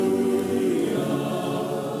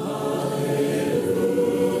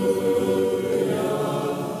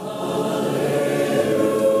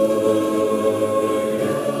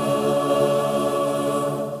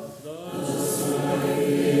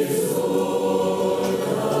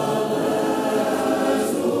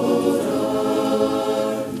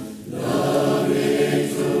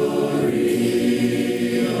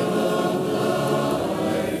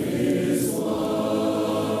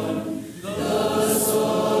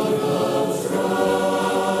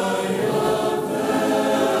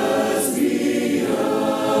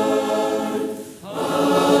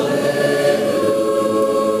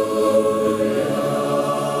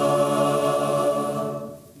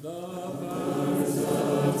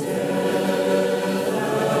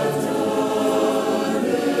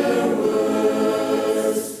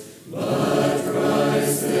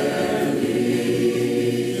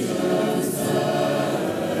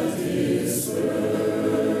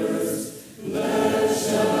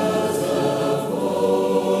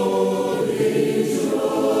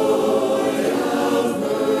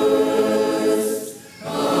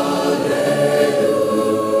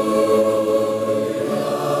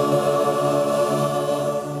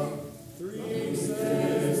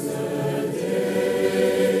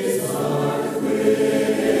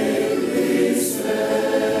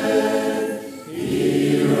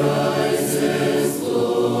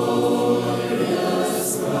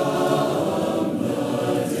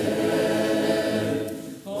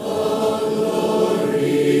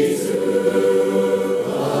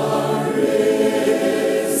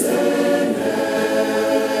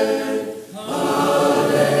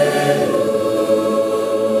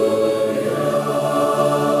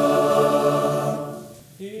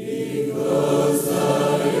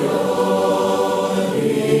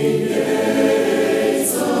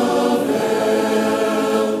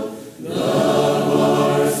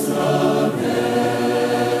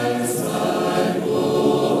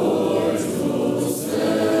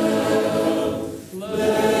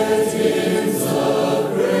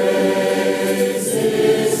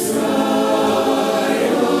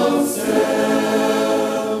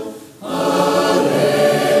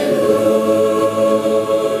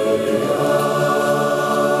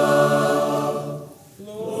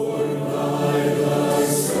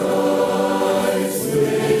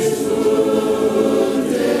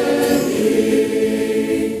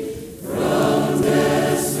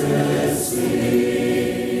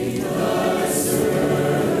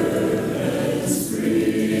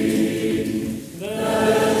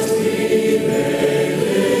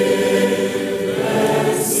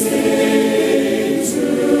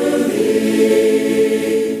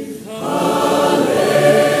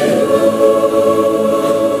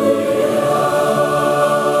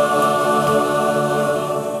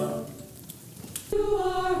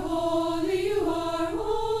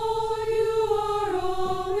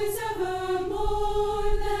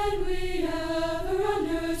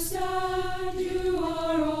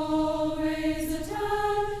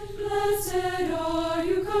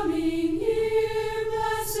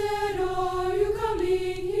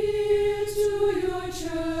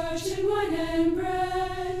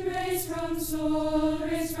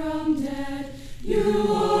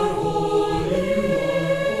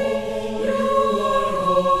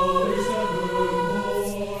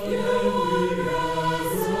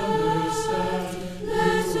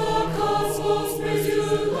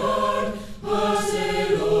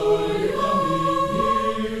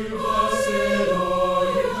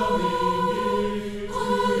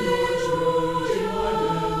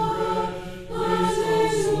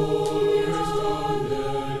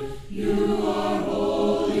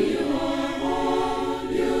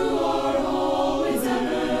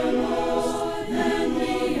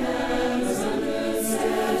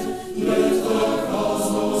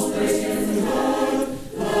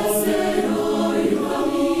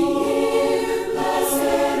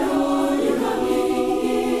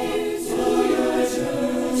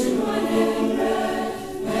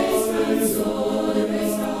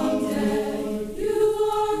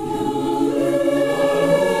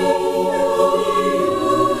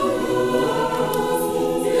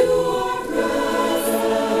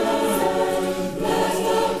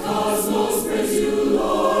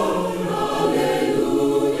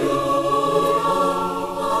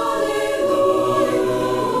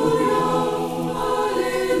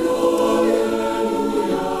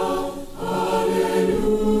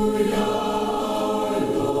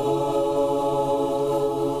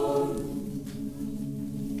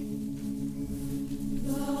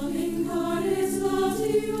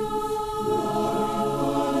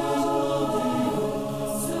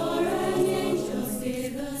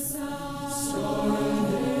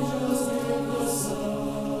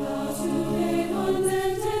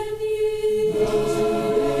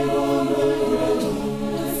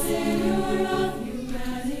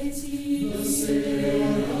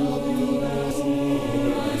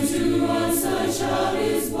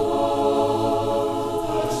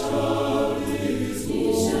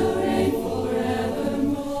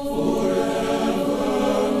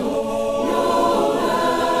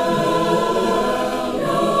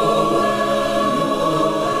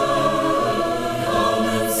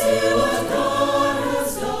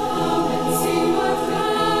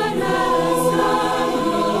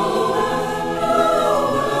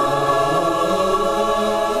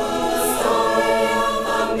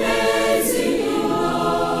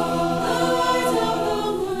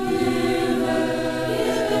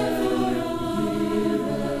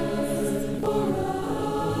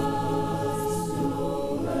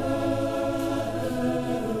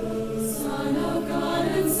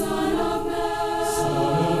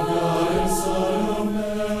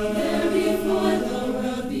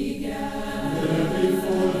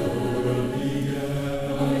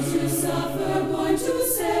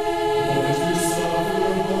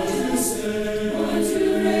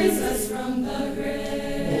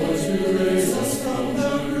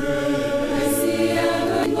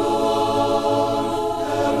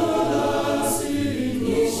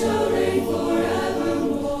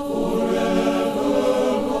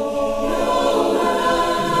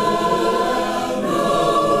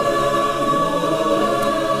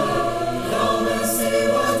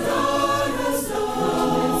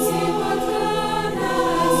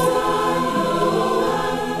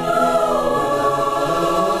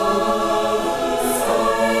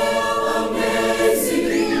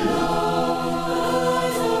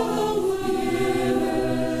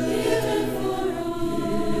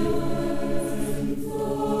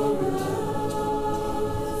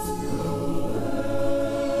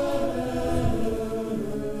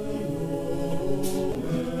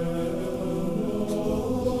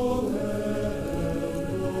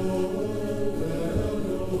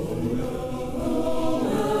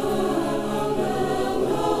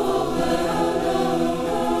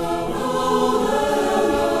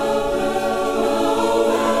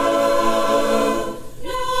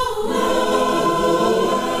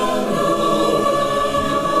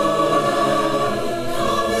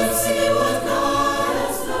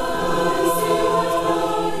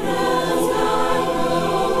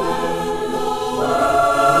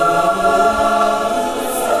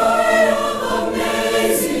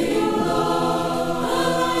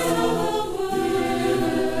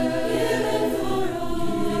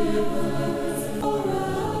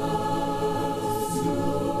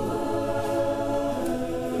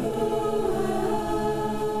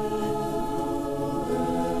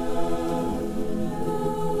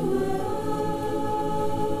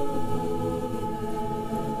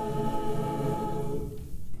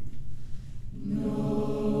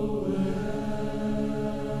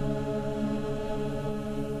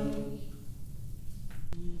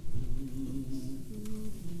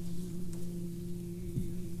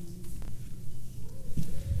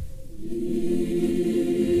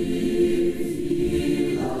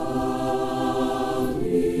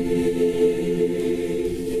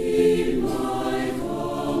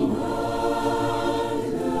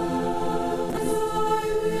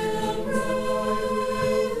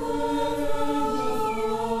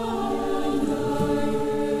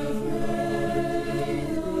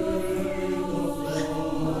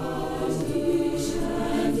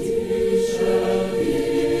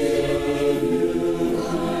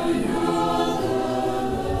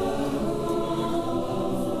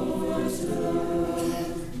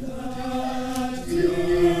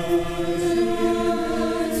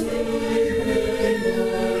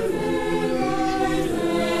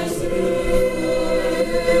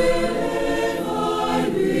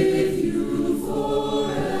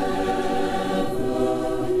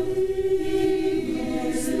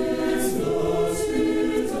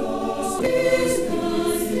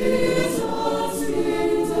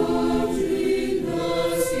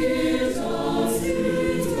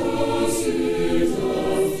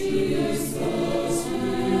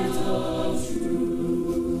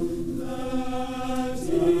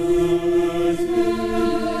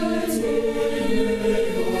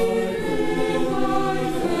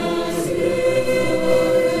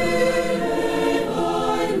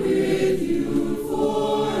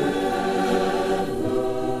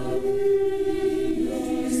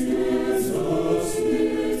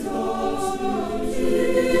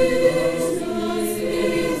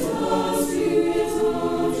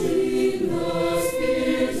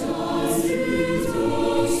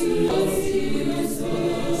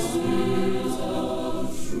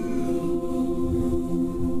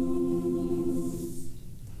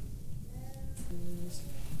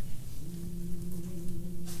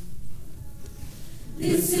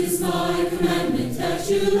This is my commandment, that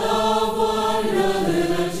you love one another,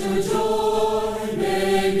 that your joy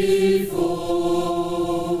may be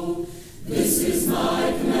full. This is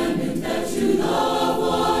my commandment, that you love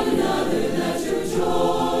one another, that your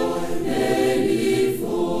joy may be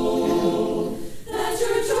full. That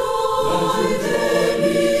your joy may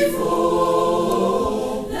be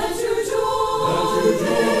full. That your joy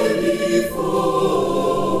may be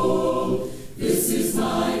full. This is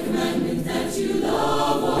my commandment, that you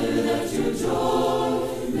love one another, that your joy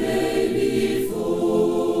may be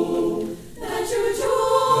full. That your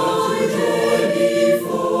joy may be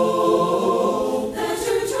full. That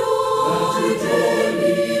your joy may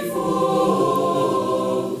be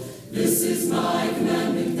full. This is my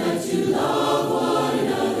commandment, that you love one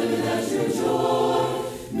another, that your joy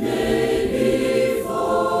may be full.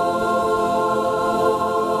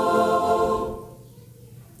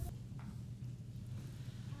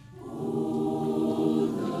 Oh,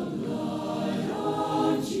 the blood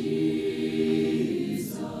of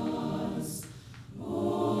Jesus.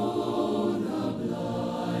 Oh, the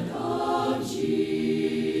blood of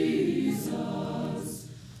Jesus.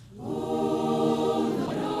 Oh, the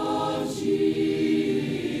blood of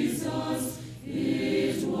Jesus.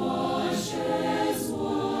 It washes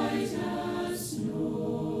white as snow.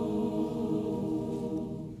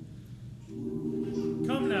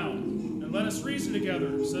 Come now, and let us reason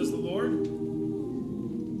together, says the Lord.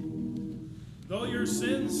 Though your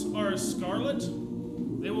sins are as scarlet,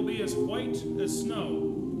 they will be as white as snow.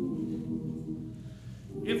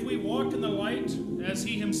 If we walk in the light, as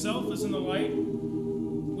he himself is in the light,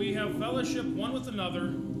 we have fellowship one with another,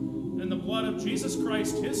 and the blood of Jesus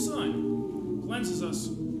Christ, his Son, cleanses us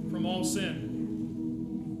from all sin.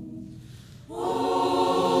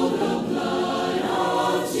 Oh, the blood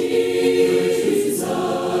of Jesus.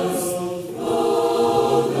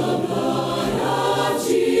 Oh, the blood of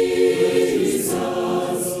Jesus.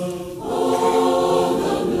 Oh,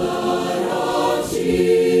 the blood of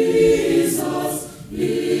Jesus.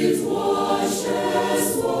 It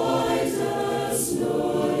washes white as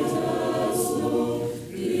snow.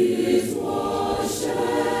 It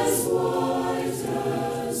washes white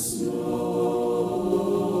as snow.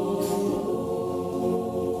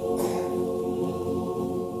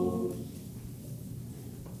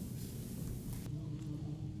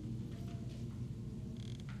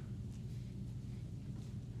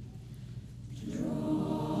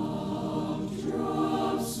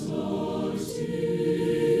 Drops slow tears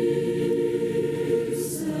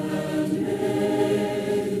and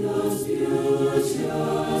make those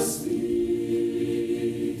beauteous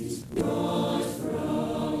feet brought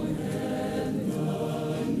from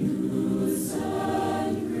heaven news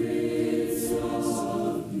and grace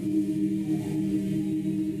of peace.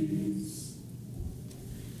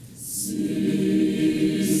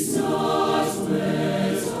 Cease not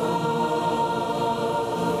wet hearts,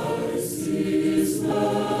 his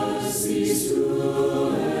mercies to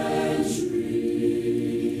entreat,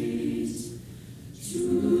 to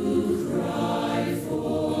cry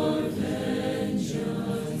for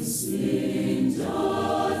vengeance, sin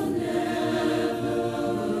doth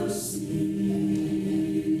never cease.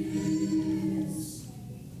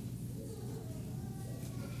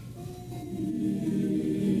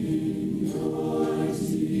 In your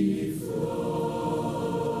deep floods,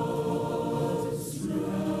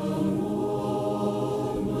 drown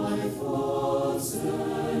all my faults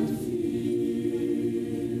and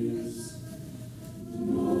fears,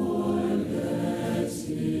 nor let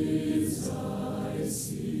his eyes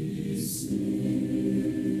see sin,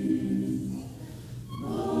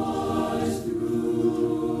 but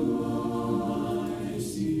through my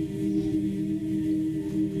tears.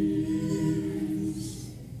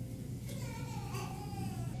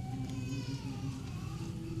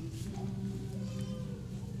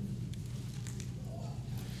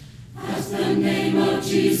 At the name of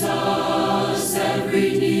Jesus,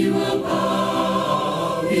 every knee will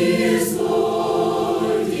bow. He is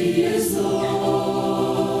Lord, he is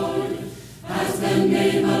Lord. At the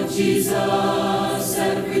name of Jesus,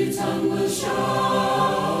 every tongue will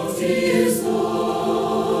shout. He is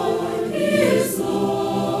Lord, he is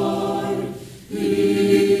Lord.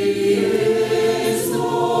 He is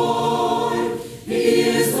Lord, he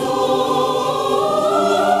is Lord.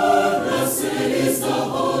 Blessed is the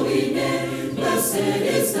holy name. Blessed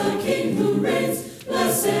is the King who reigns.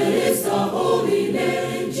 Blessed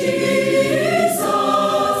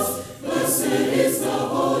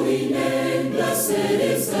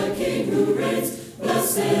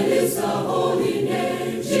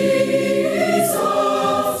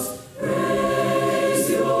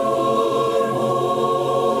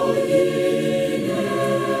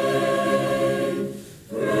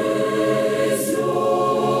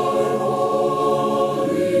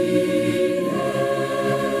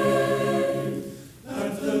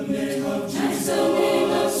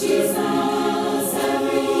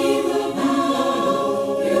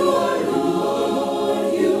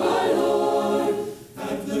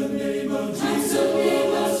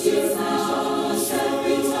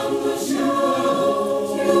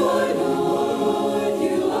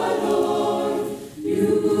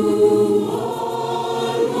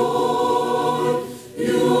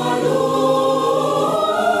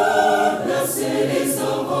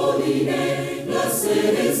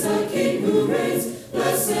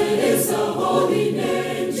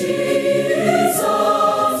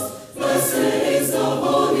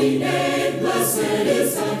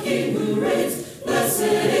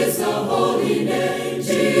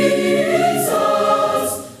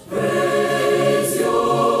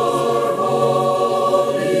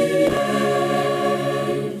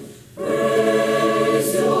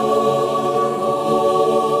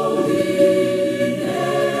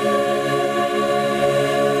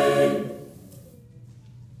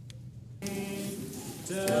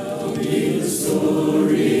Tell me the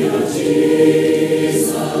story of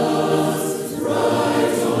Jesus,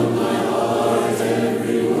 write on my heart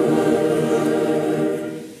every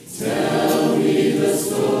word. Tell me the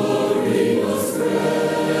story most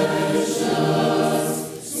precious,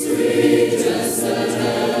 sweetest that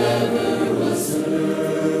ever was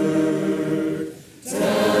heard.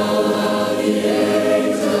 Tell how the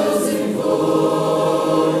angels in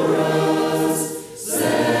chorus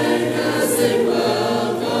sang as they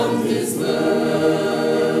welcomed his birth.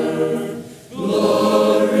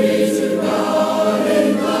 Glory to God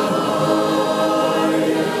in the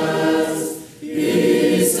highest,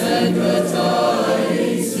 peace and good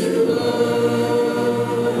tidings to earth.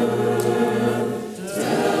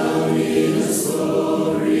 Tell me the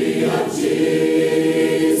story of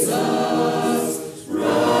Jesus,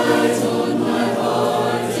 write on my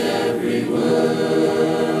heart every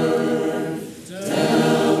word.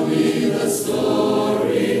 Tell me the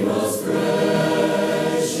story most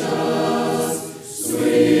precious,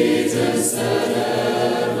 sweetest that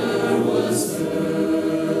ever was heard.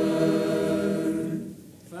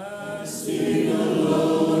 Fasting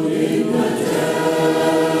alone in the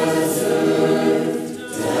desert,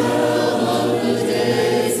 tell of the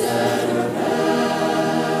days that are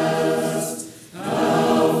past,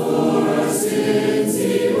 how for our sins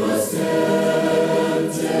he was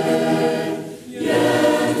tempted,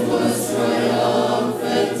 yet was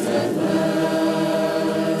triumphant at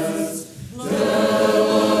last.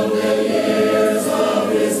 Tell of the years of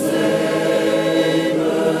his labor,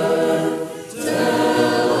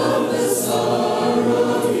 tell of the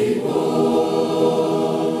sorrow he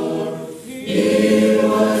bore. He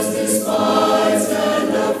was despised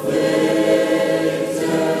and afflicted,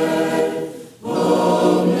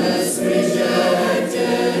 homeless,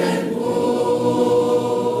 rejected, and poor.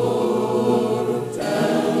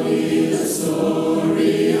 Tell me the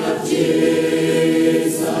story of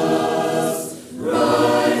Jesus,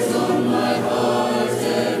 write on my heart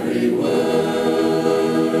every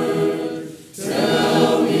word.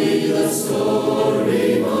 Tell me the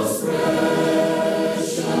story most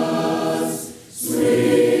precious,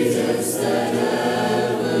 sweetest that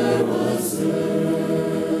ever was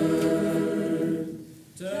heard.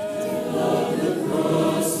 Tell of the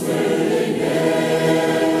cross where they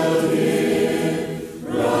nailed him,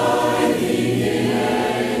 writhing in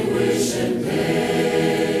anguish and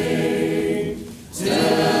pain.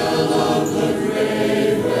 Tell of the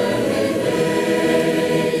grave where they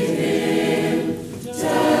laid him.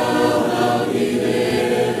 Tell how he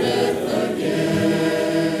liveth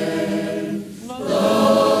again.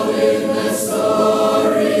 Love in the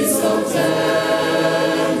story so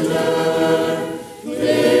tender,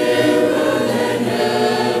 clearer than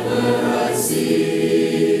ever I see.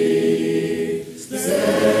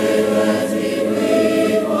 Stay, let me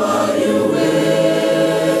weep while you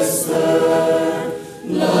whisper,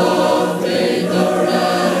 love paid the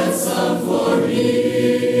ransom for me.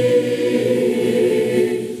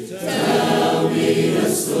 Tell me the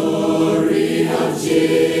story of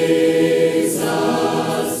Jesus,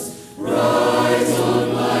 write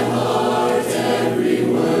on my heart every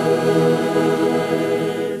word.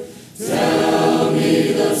 Tell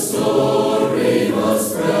me the story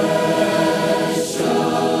most precious,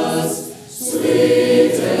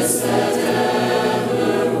 sweetest that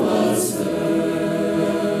ever was heard.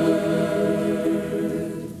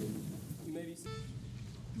 You may be seated.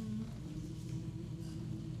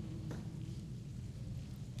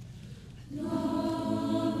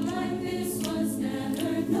 Love like this was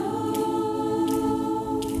never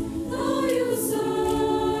known, though you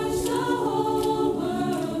search the whole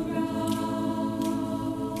world round.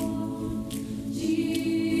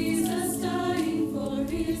 Jesus dying for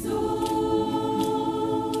his own,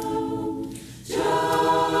 just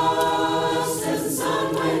as the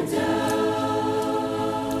sun went down,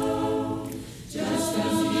 just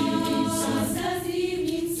as the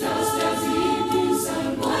evening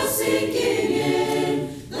sun was sinking in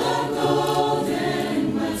the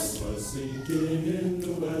golden west. Was sinking in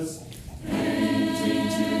the west.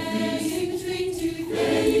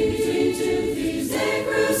 Between two thieves they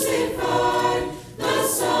crucified the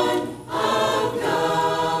Son of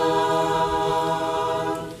God.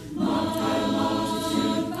 Mocked by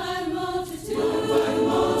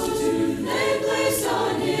multitude, they placed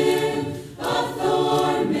on him a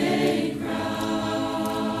thorn-made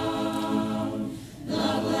crown.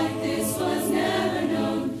 Love like this was never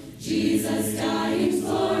known, Jesus dying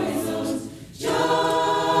for his own,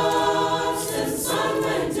 just as the sun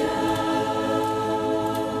went down.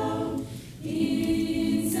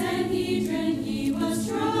 In Sanhedrin he was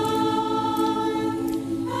tried,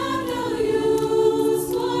 had no use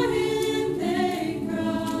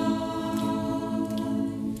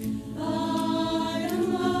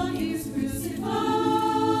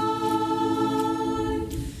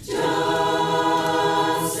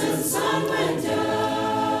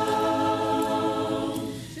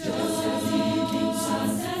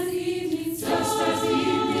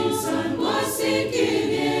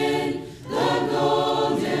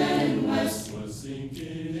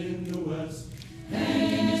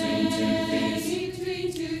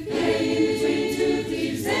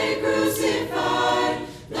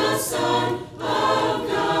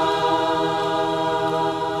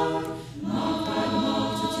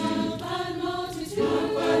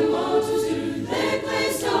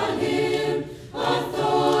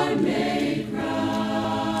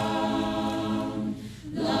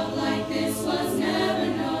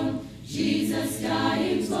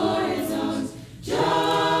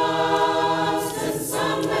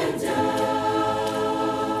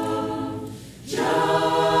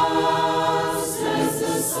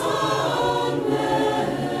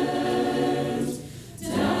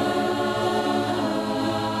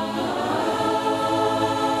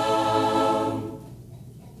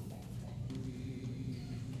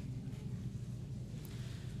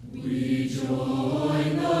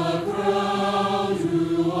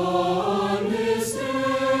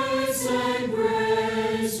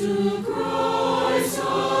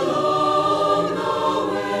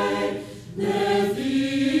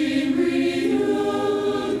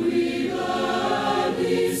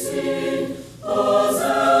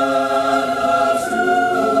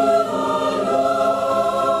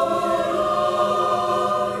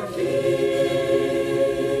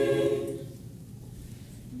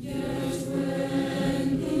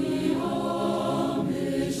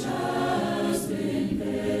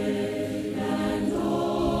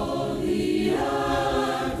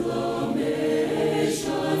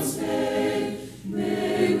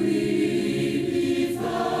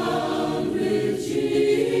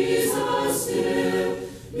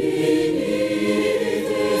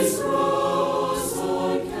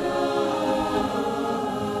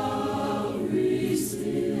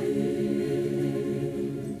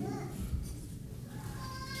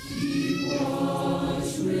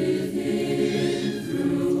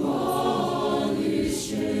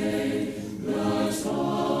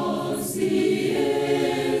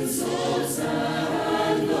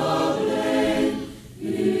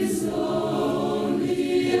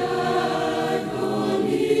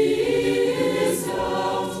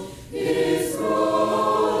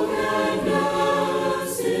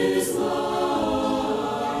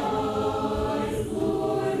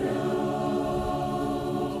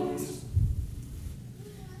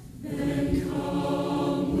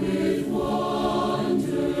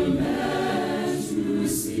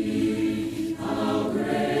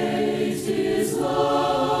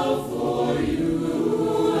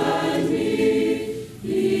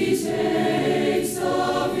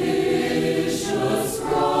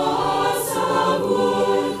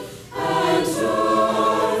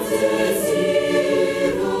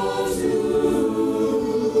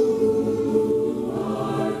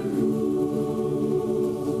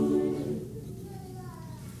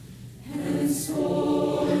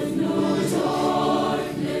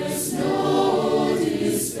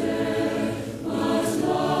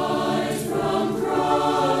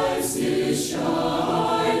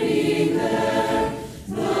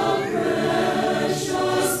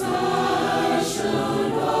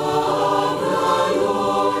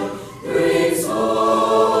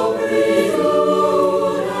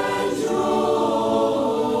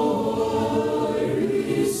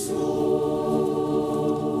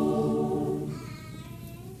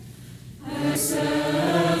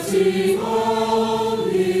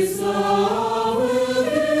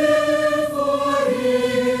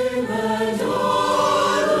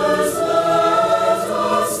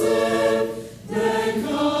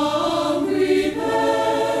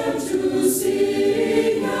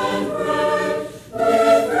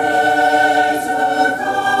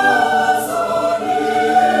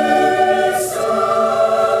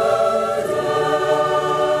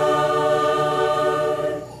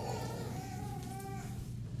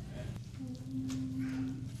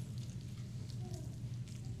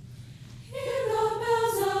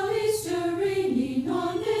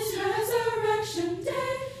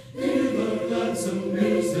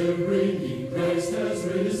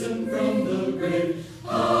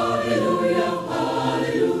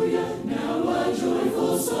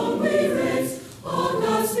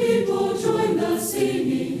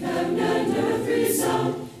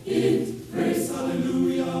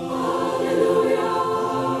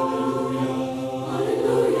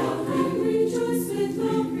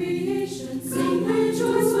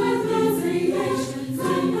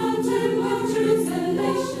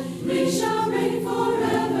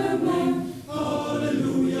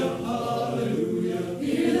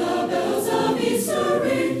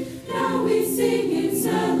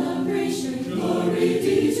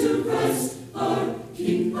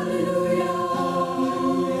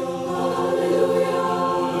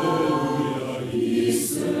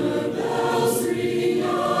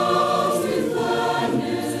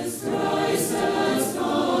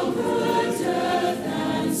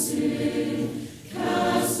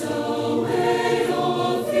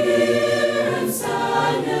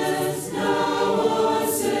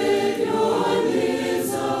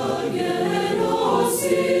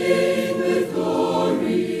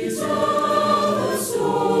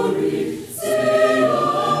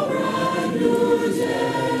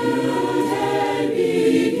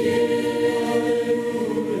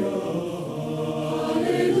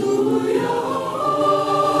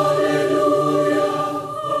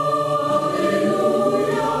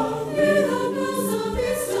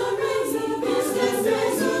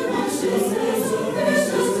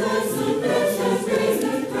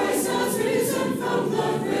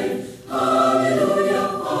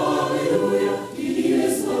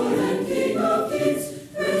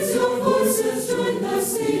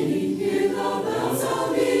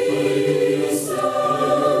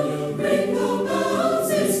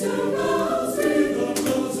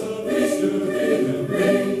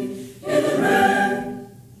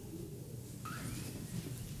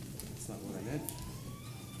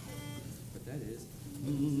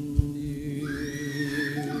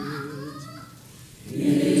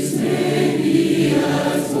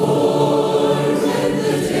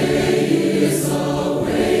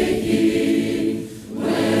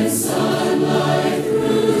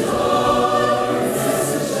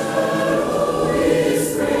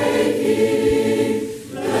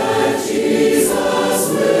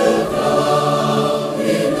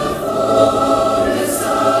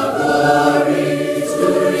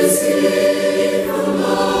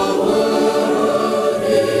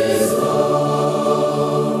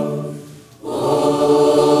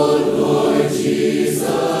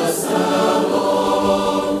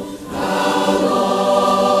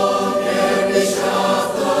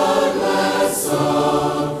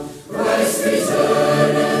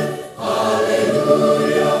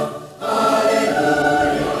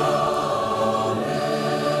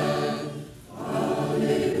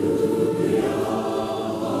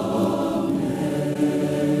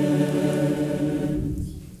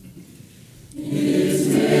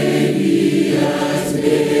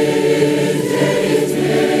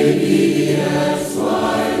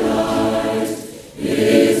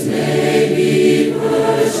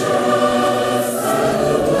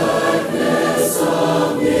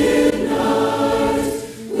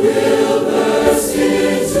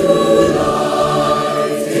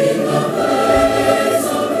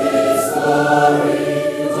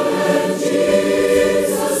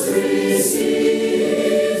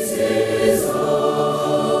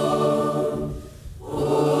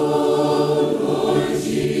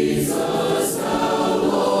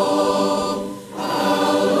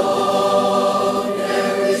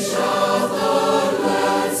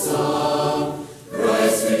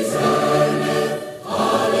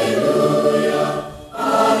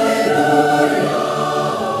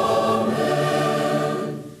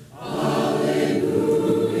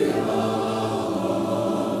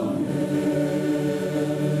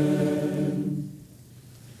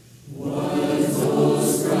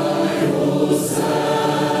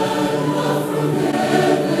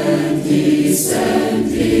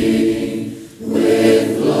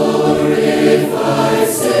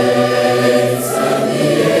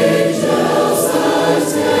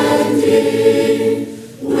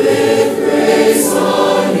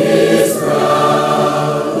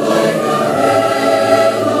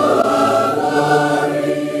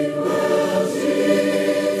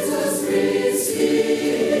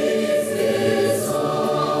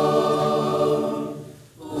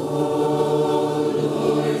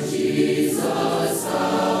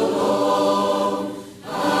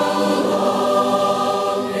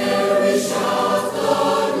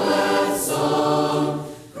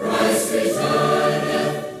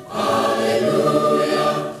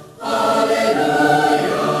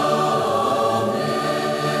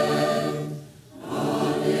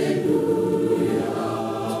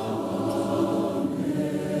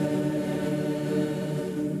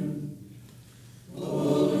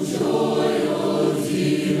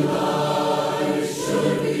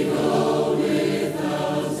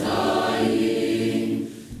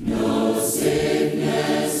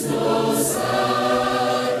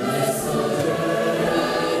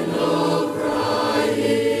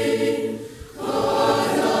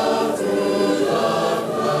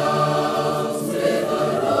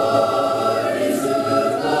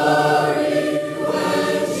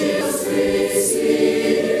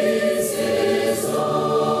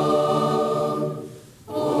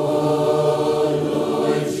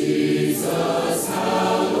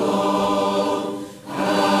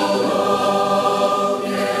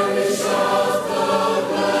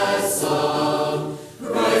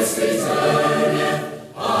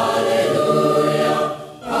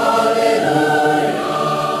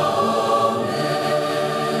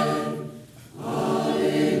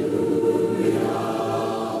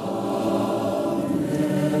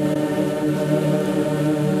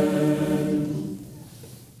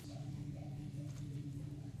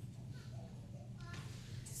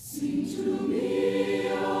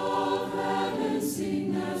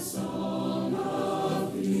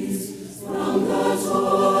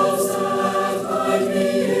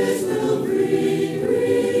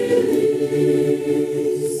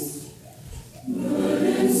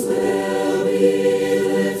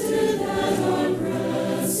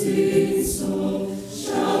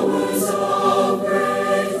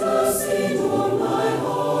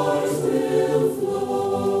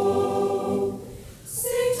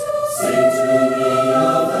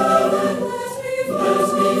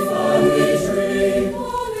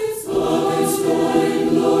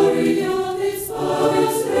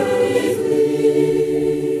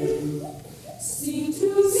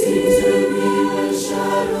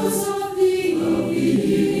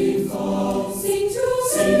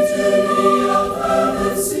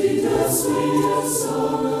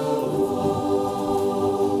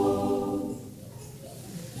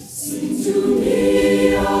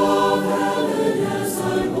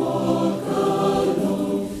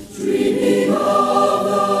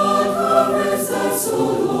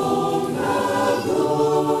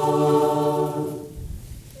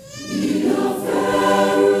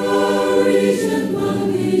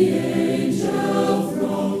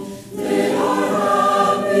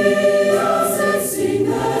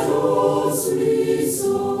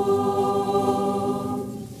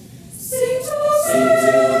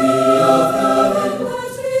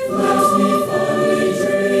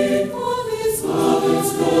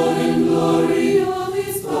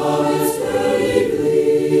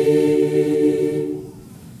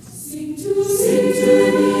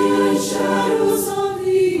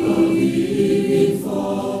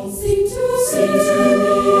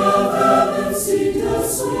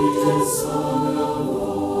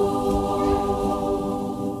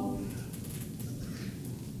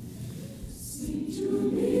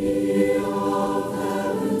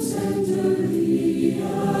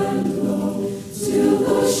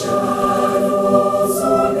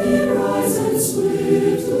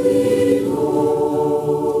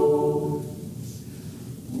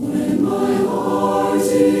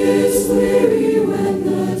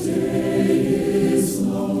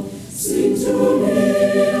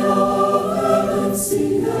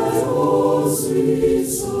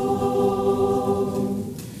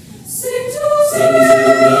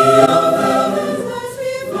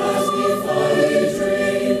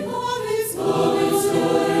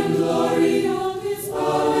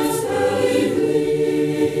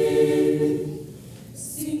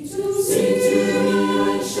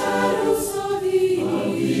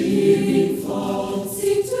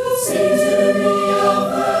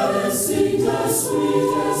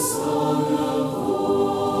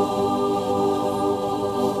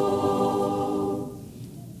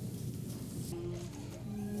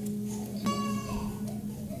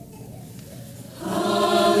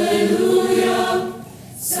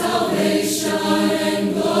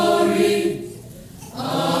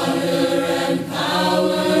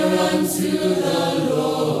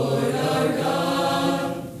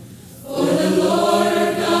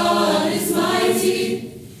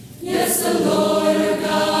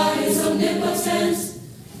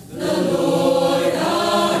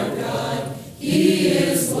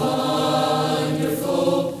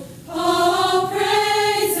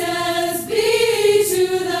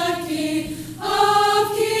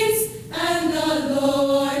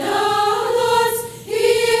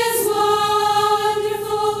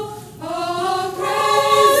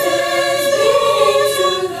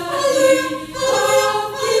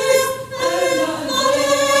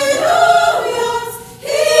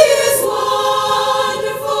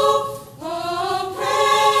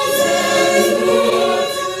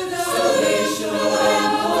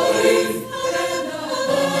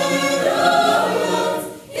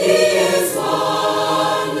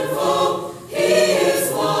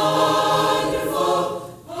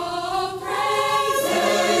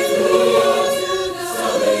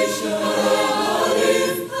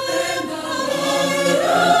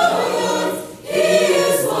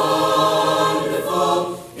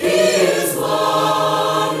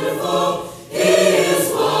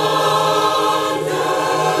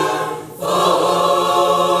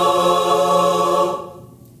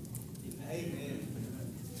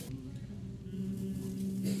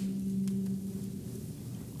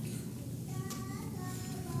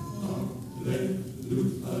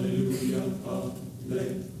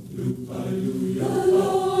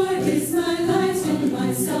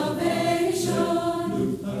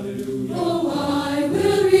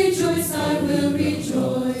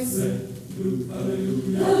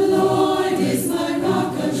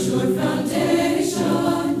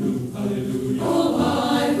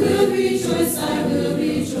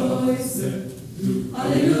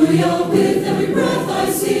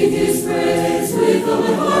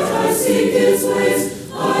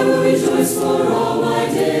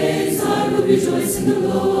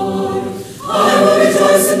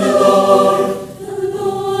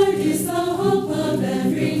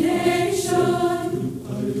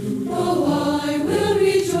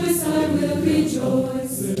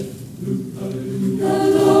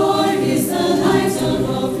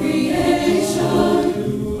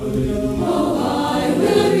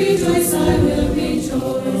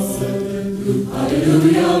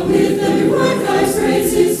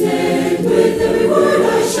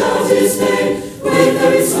With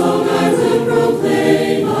every song I will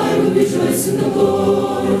proclaim, I will rejoice Rejoice in the Lord.